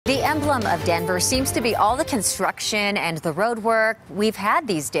emblem of Denver seems to be all the construction and the road work we've had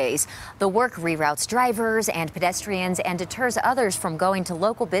these days. The work reroutes drivers and pedestrians and deters others from going to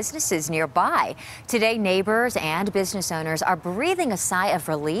local businesses nearby. Today, neighbors and business owners are breathing a sigh of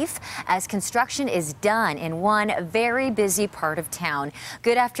relief as construction is done in one very busy part of town.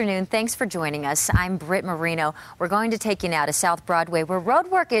 Good afternoon. Thanks for joining us. I'm Britt Marino. We're going to take you now to South Broadway, where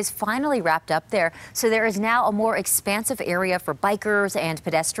road work is finally wrapped up there. So there is now a more expansive area for bikers and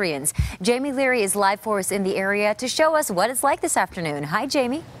pedestrians. Jamie Leary is live for us in the area to show us what it's like this afternoon. Hi,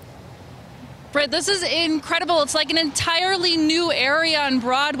 Jamie. Britt, this is incredible. It's like an entirely new area on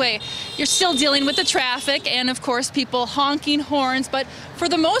Broadway. You're still dealing with the traffic and, of course, people honking horns, but for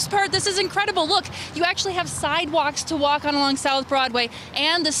the most part, this is incredible. Look, you actually have sidewalks to walk on along South Broadway,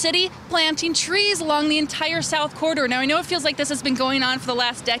 and the city planting trees along the entire South Corridor. Now, I know it feels like this has been going on for the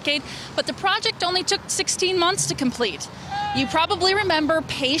last decade, but the project only took 16 months to complete. You probably remember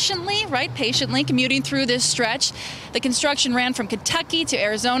patiently commuting through this stretch. The construction ran from Kentucky to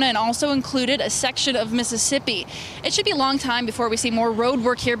Arizona and also included a section of Mississippi. It should be a long time before we see more road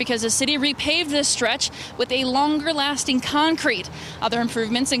work here because the city repaved this stretch with a longer lasting concrete. Other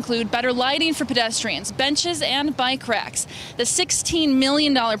improvements include better lighting for pedestrians, benches, and bike racks. The $16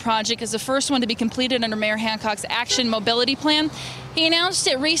 million project is the first one to be completed under Mayor Hancock's Action Mobility Plan. He announced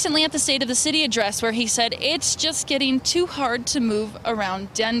it recently at the State of the City address, where he said it's just getting too hard to move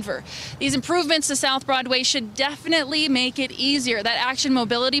around Denver. These improvements to South Broadway should definitely make it easier. That Action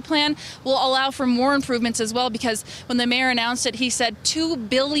Mobility Plan will allow for more improvements as well, because when the mayor announced it, he said $2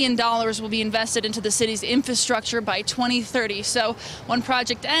 billion will be invested into the city's infrastructure by 2030. So one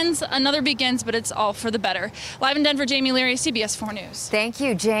project ends, another begins, but it's all for the better. Live in Denver, Jamie Leary, CBS 4 News. Thank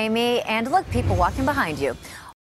you, Jamie. And look, people walking behind you.